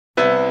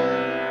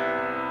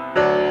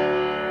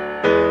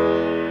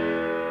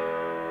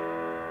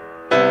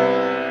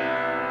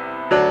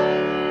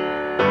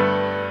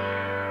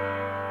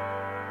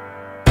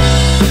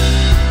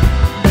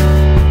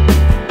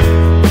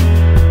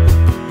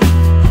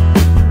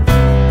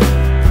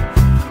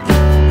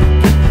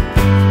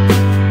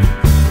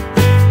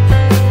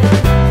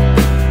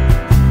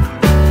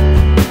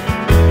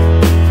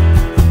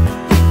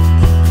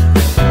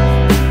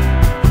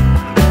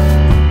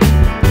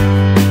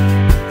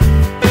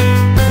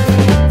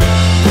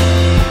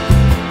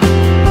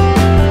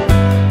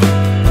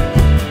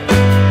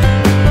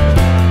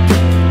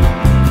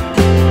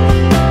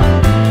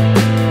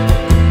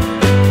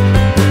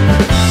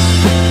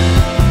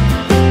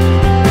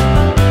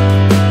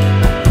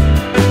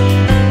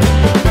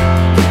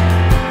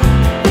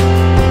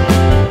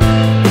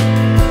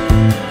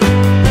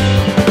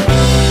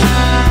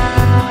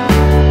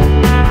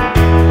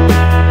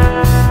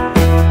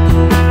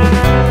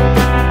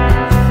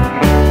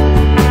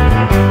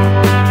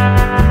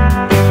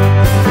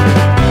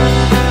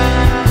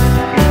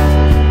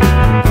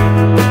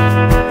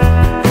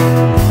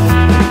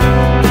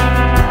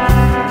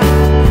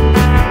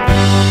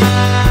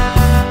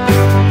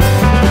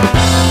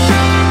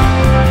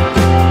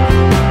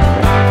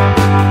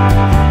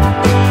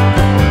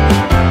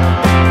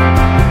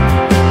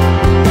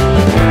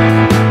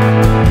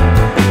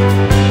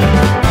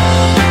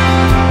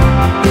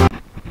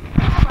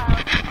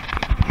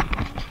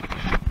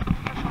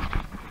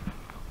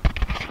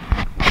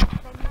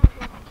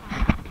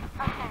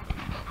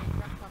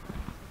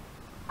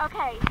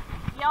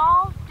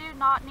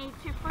not need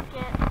to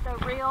forget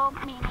the real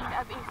meaning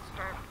of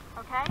Easter,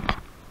 okay?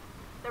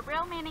 The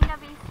real meaning of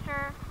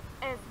Easter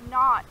is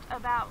not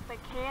about the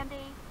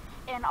candy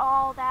and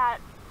all that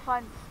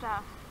fun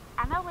stuff.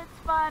 I know it's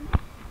fun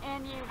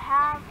and you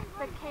have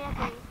the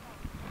candy,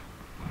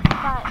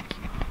 but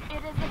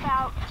it is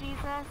about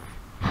Jesus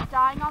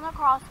dying on the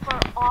cross for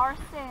our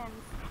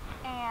sins,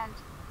 and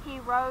he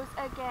rose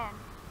again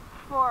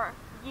for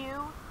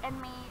you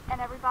and me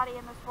and everybody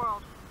in this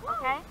world,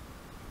 okay?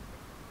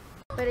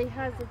 But it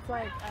has, it's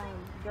like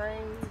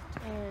gray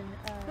and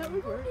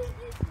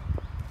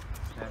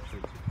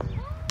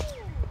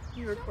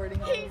you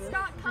recording all of this? He's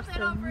not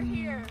coming over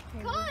here.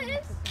 Cause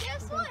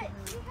guess what?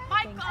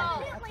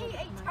 Michael definitely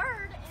a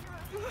turd.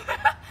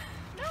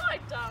 No, I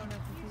don't.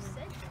 You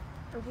said that.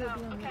 Okay. Put it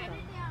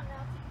down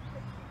now.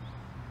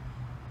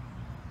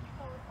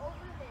 Oh,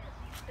 over there.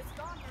 It's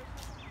gone.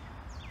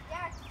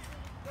 Yeah, you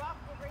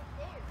dropped it right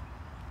there.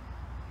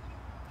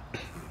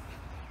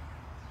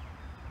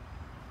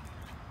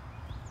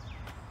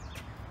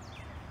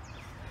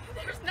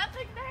 There's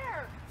nothing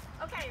there.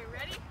 Okay, you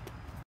ready?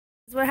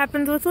 This is what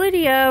happens with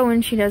Lydia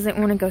when she doesn't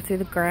want to go through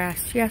the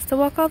grass. She has to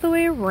walk all the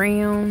way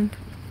around.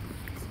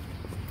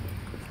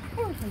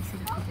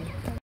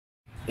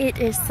 It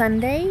is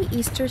Sunday,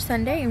 Easter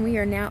Sunday, and we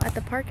are now at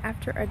the park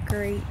after a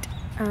great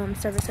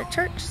service at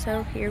church.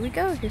 So here we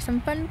go. Here's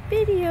some fun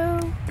video.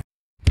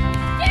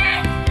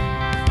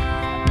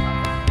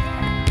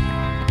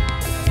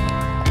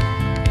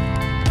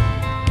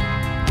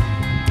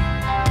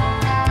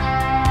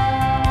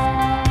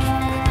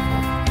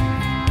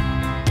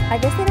 I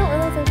guess they don't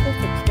realize they're supposed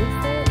to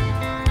chase it.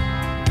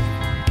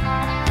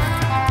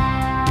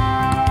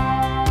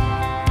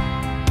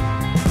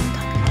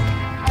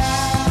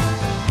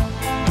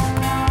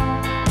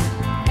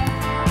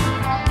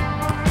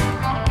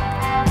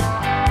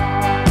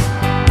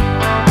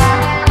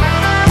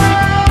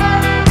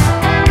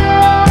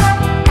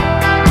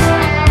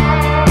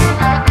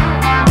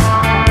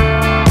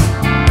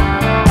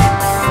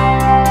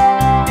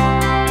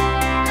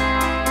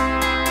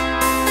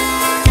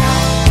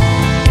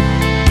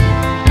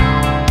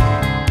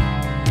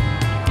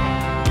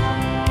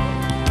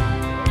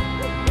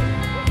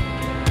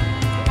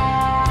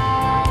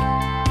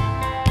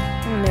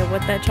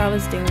 What that child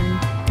is doing.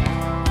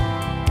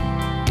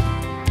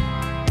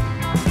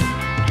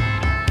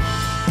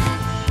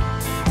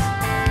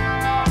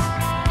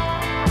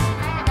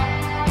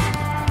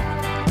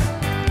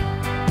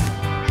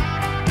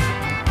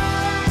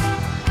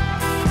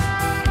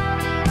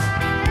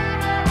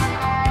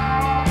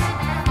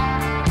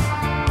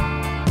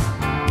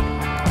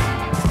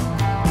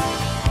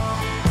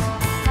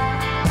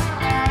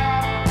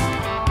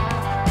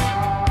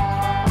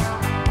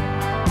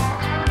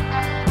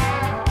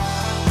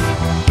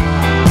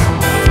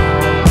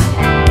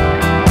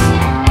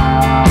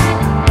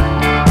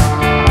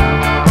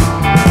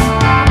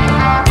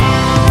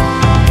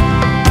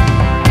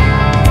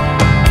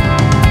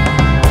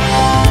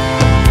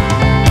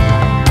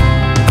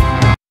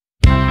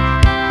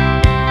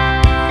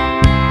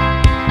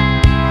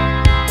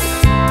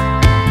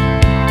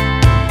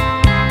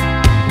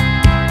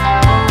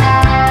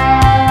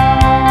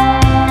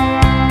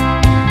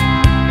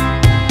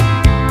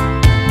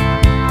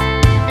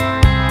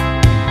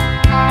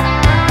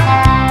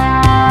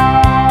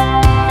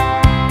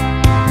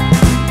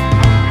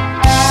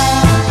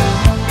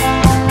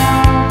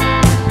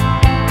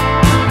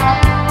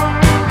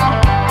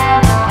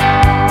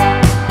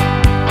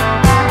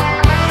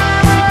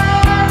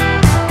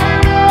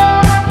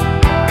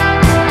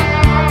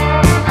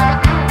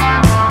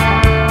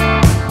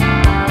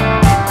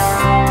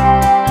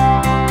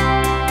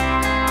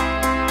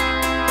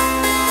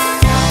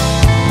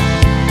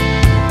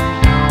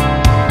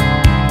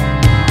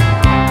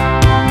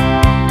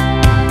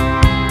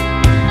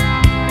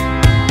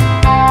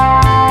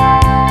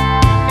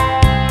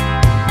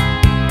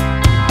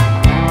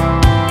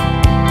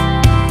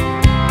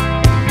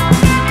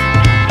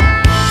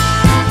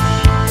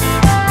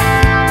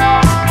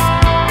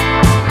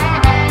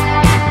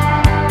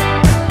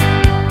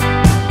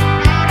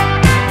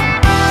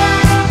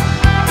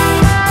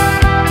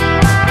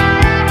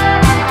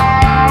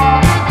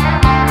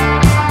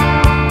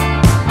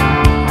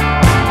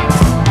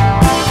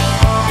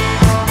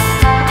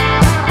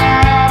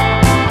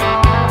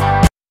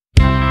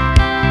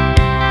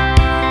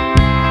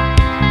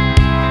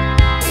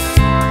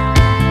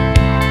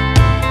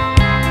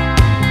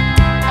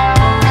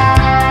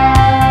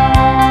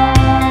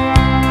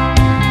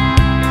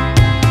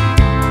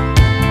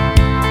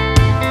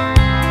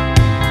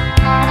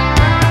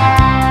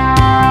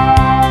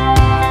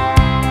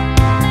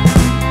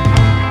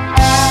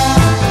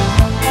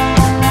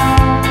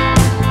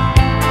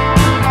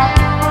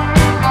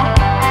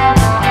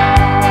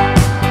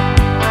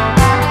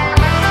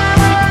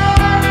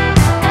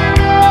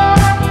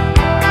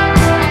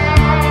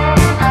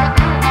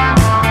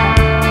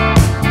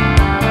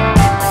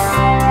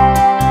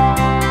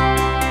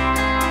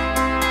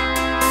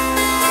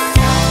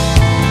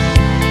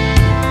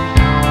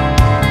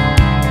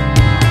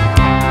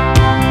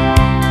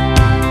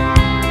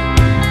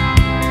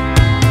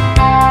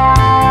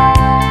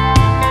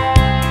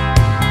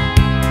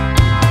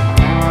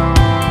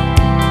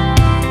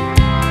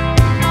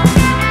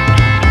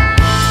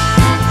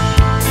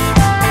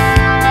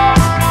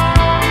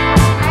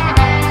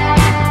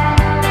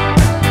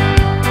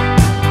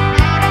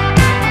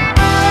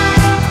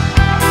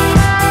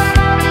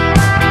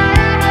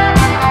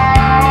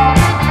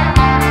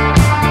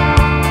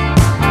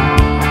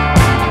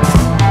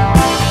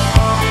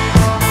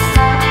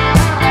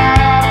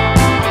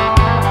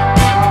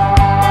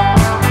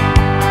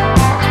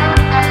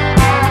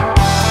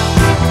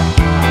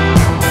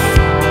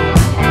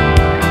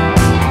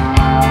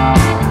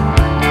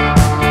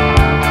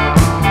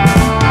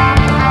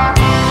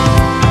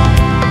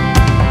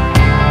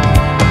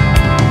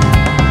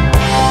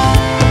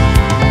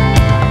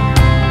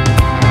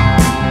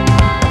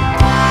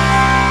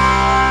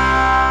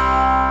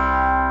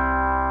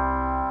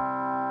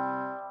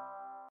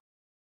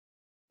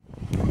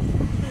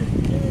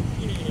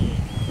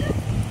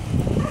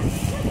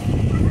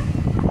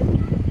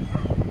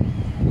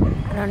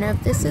 don't know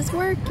if this is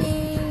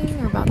working.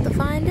 We're about to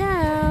find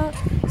out.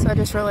 So I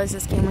just realized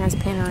this camera has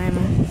panorama.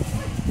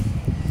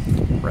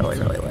 Really,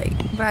 really late.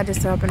 But I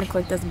just happened to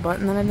click this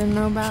button that I didn't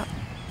know about.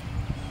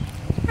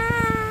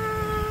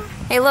 Ah.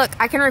 Hey, look,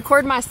 I can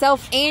record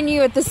myself and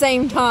you at the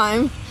same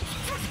time.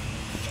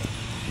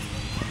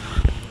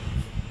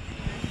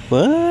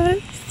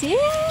 What?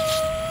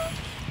 Yeah.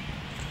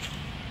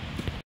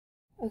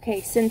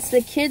 Okay, since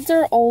the kids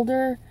are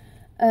older,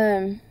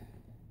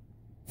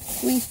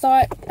 we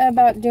thought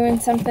about doing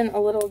something a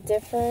little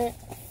different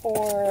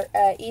for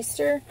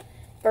Easter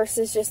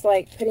versus just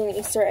like putting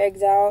Easter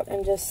eggs out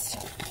and just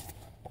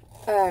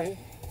letting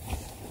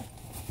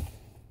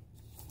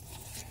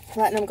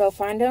them go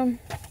find them.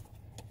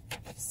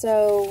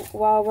 So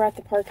while we're at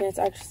the park and it's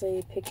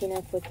actually picking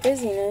up with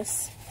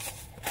busyness,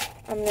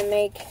 I'm going to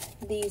make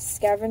these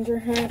scavenger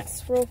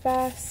hunts real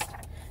fast.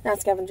 Not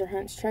scavenger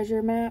hunts,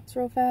 treasure maps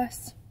real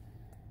fast.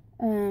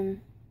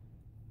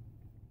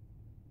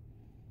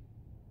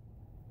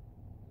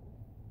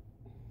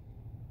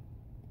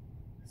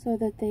 So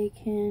that they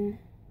can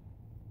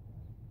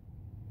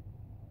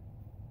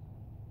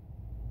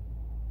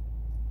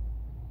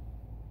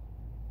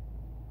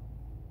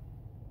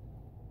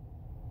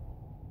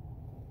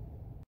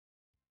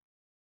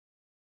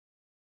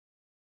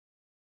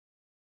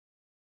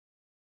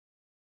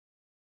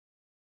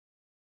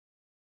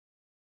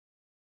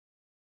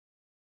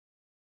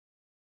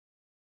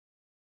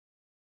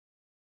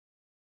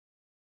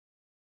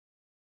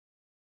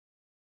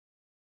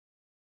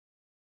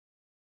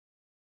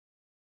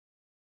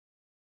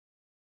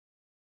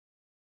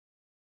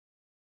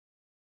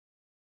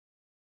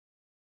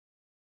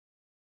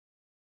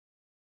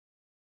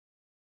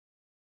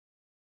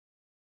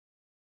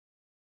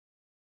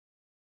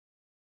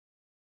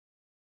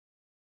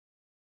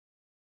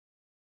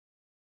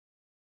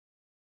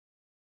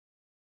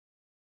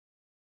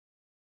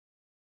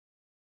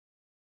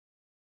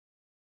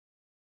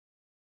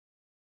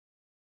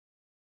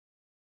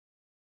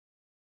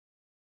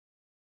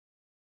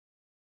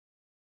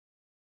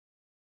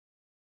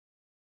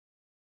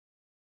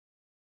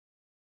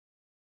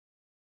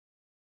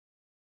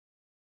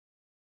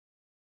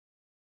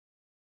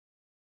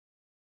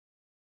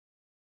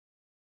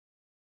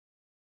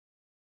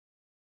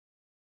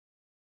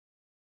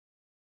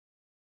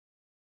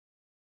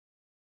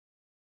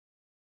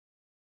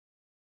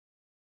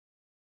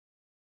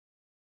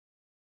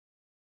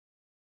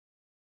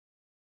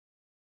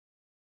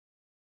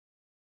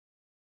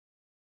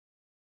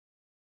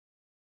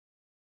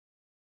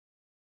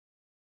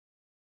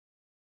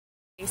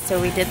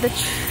So we did the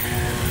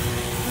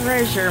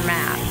treasure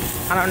map.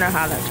 I don't know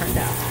how that turned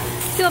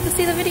out. You'll have to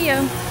see the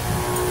video.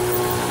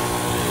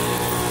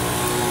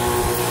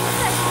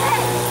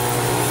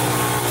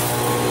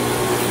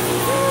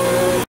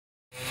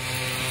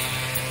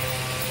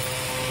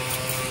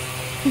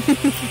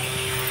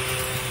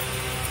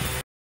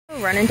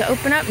 Running to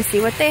open up and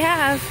see what they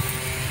have.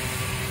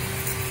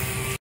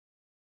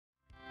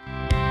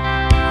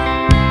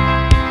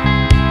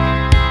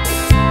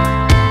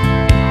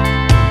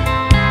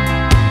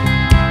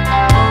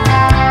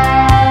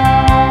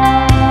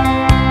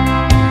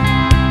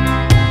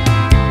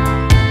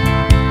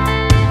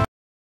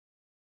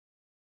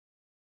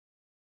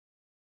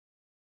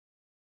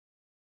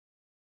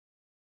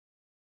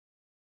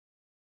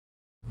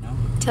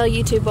 Tell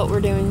YouTube what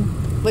we're doing,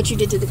 what you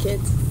did to the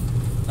kids.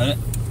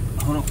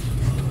 Hold on.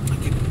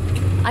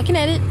 I can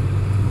edit.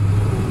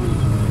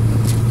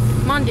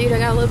 Come on, dude, I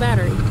got a low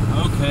battery.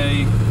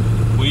 Okay.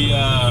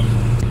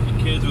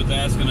 The kids was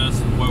asking us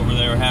what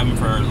they were having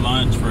for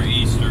lunch for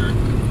Easter,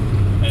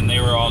 and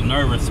they were all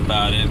nervous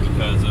about it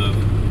because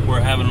of we're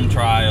having them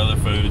try other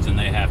foods and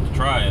they have to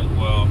try it.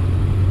 Well,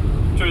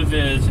 truth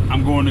is,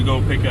 I'm going to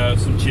go pick up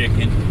some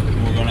chicken,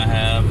 and we're going to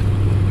have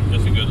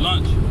just a good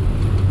lunch.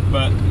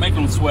 But make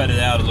them sweat it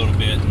out a little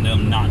bit and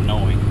them not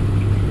knowing.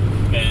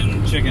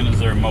 And chicken is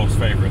their most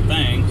favorite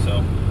thing,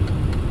 so.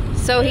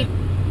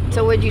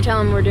 So what'd you tell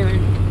them we're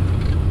doing?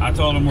 I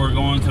told them we're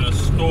going to the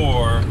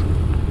store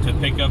to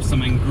pick up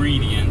some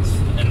ingredients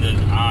and then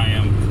I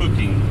am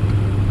cooking.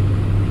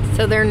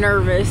 So they're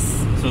nervous.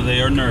 So they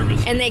are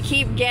nervous. And they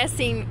keep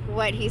guessing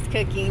what he's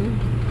cooking.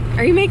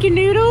 Are you making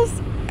noodles?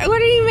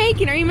 What are you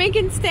making? Are you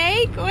making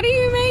steak? What are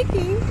you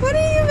making? What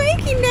are you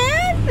making,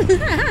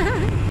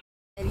 Dad?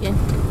 Again.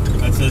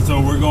 That's it. So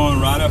we're going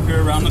right up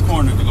here around the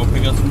corner to go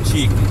pick up some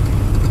chicken.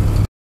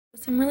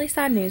 Some really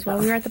sad news. While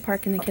we were at the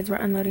park and the kids were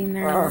unloading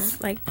their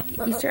like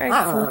Easter eggs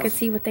so we could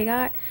see what they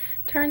got,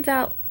 turns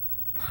out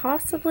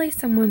possibly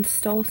someone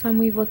stole some.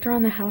 We've looked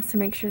around the house to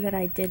make sure that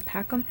I did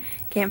pack them.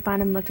 Can't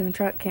find them. Looked in the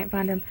truck. Can't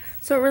find them.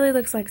 So it really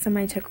looks like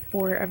somebody took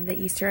 4 of the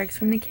Easter eggs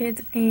from the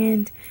kids,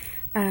 and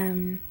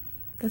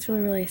that's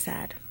really, really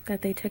sad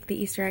that they took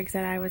the Easter eggs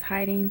that I was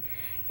hiding.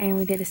 And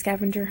we did a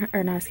scavenger hunt,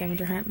 or not a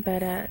scavenger hunt,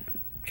 but a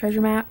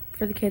treasure map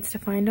for the kids to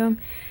find them.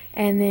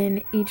 And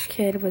then each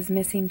kid was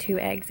missing 2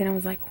 eggs, and I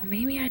was like, well,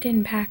 maybe I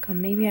didn't pack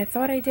them. Maybe I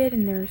thought I did,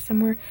 and they're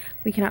somewhere.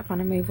 We cannot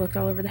find them. We've looked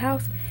all over the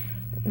house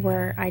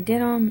where I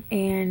did them,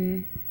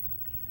 and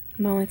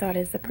my only thought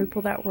is the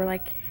people that were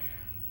like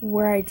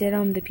where I did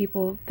them, the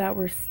people that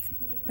were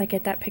like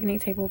at that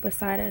picnic table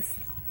beside us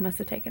must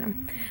have taken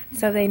them.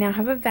 So they now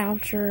have a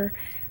voucher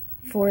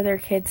for their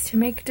kids to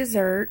make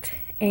dessert,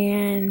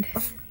 and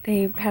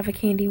they have a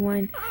candy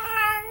one,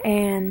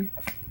 and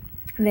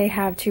they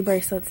have 2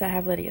 bracelets that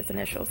have Lydia's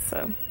initials.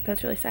 So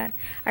that's really sad.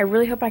 I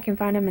really hope I can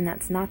find them and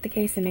that's not the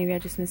case, and maybe I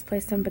just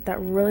misplaced them, but that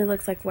really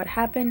looks like what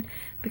happened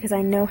because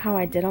I know how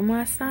I did them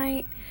last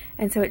night,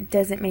 and so it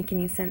doesn't make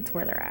any sense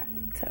where they're at.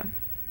 So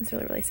it's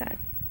really, really sad,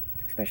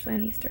 especially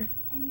on Easter.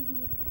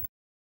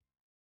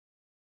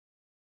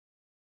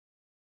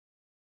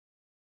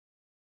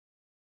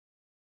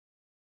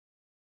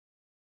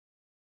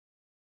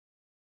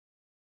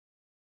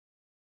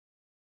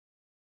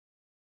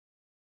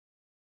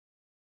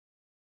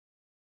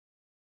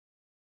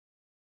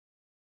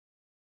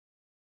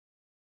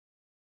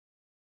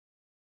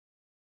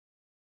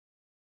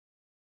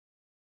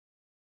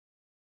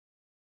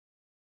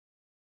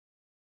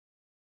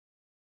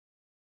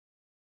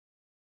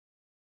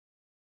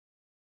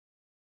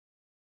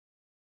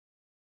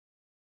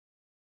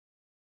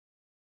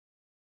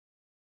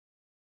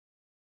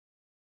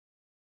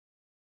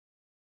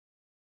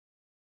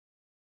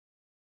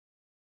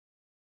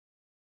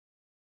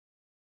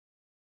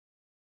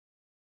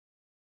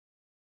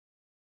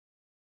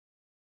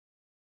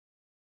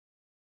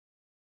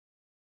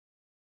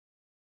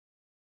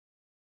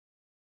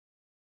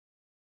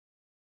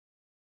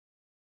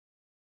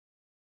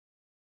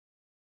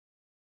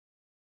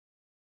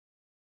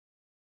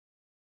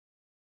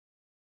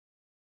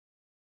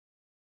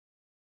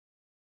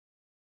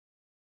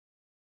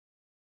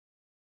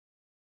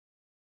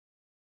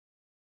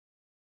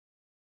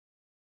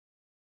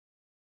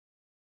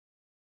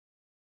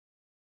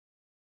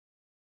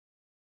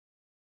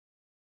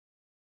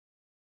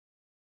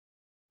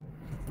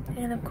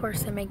 And of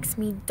course it makes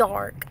me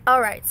dark.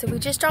 Alright, so we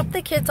just dropped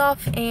the kids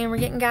off and we're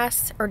getting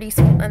gas or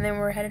diesel, and then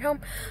we're headed home.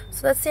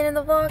 So that's the end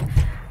of the vlog.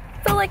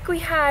 I feel like we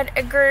had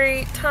a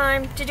great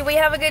time. Did we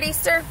have a good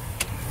Easter?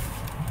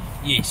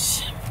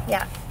 Yes.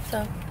 Yeah,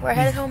 so we're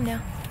headed home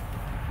now.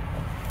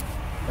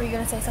 Were you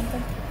gonna say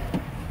something?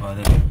 Well,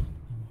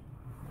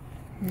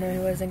 No, he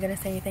wasn't gonna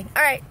say anything.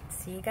 Alright,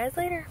 see you guys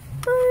later.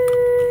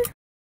 Bye.